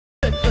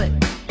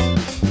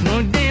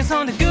dance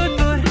on the good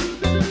foot.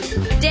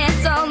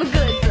 Dance on the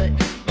good foot.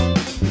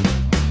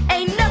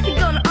 Ain't nothing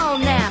gonna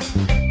own now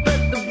but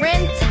the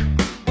rent.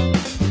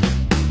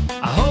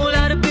 A whole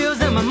lot of bills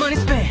and my money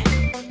spent.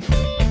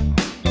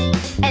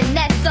 And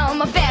that's on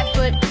my bad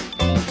foot.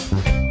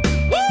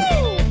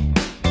 Woo!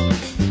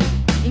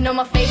 You know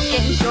my face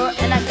getting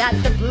short and I got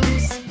the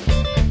blues.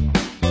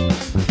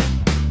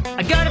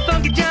 I got a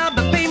funky job,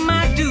 but pay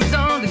my dues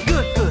on the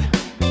good foot.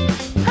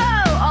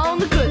 Oh, on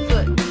the good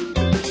foot.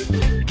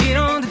 Get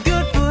on the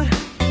good foot.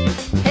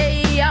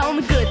 Hey, on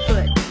the good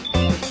foot.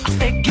 I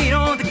said get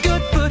on the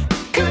good foot.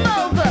 Come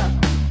over.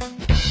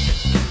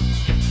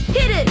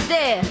 Hit it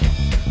there.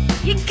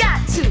 You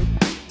got to.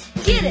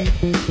 Get it.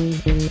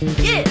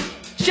 Get it.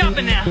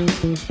 Shopping now.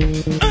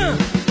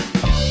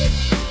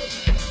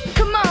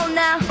 Come on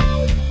now.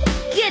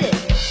 Get it.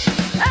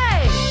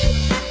 Hey.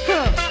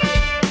 Huh.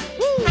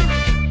 Woo.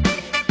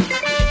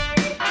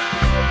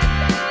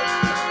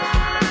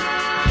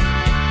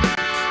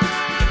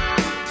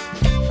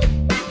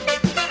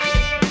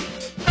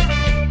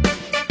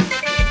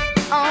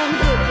 On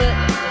the good foot.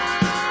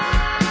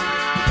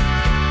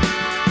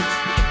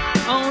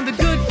 On the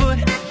good foot.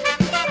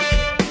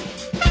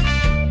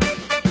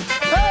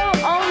 Oh,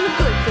 on the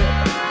good foot.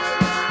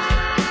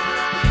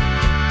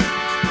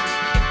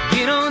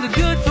 Get on the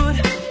good foot.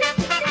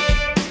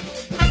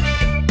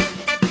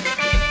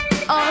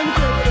 On the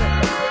good foot.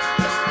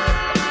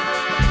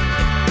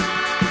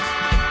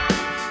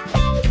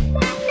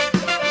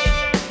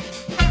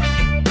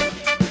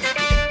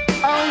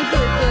 On the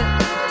good foot.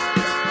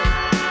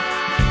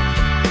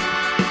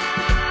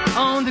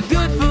 On the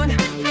good foot.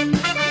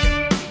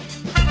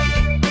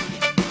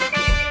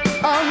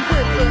 On the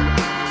good foot.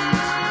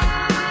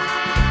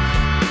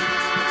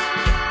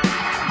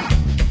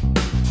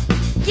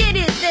 Get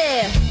it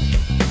there.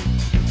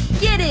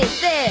 Get it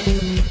there.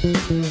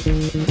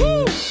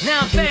 Woo!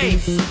 Now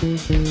face.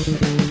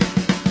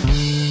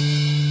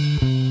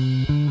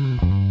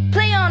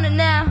 Play on it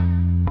now.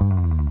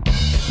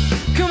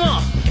 Come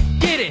on.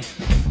 Get it.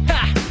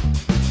 Ha!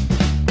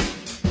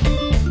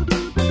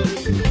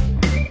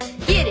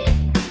 Get it.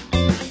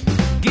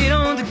 Get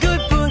on the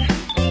good foot.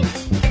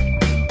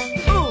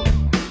 Ooh.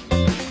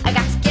 I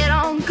got to get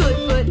on good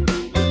foot.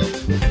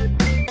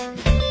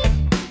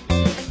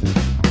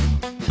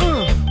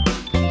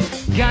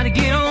 Gotta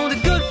get on the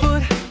good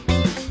foot.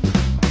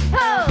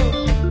 Oh.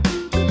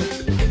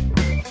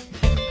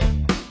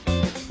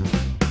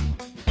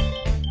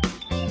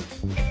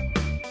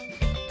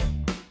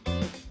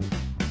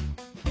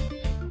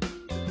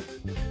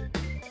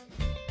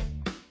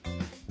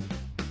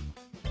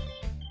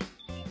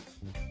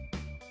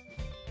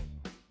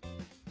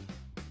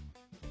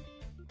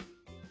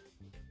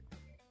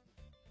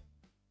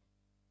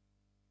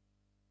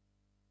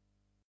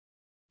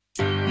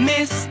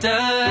 Mister,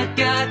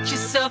 got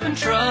yourself in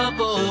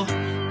trouble.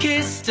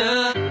 Kissed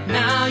her,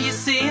 now you're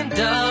seeing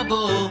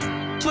double.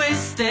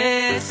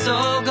 Twisted,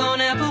 so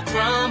gonna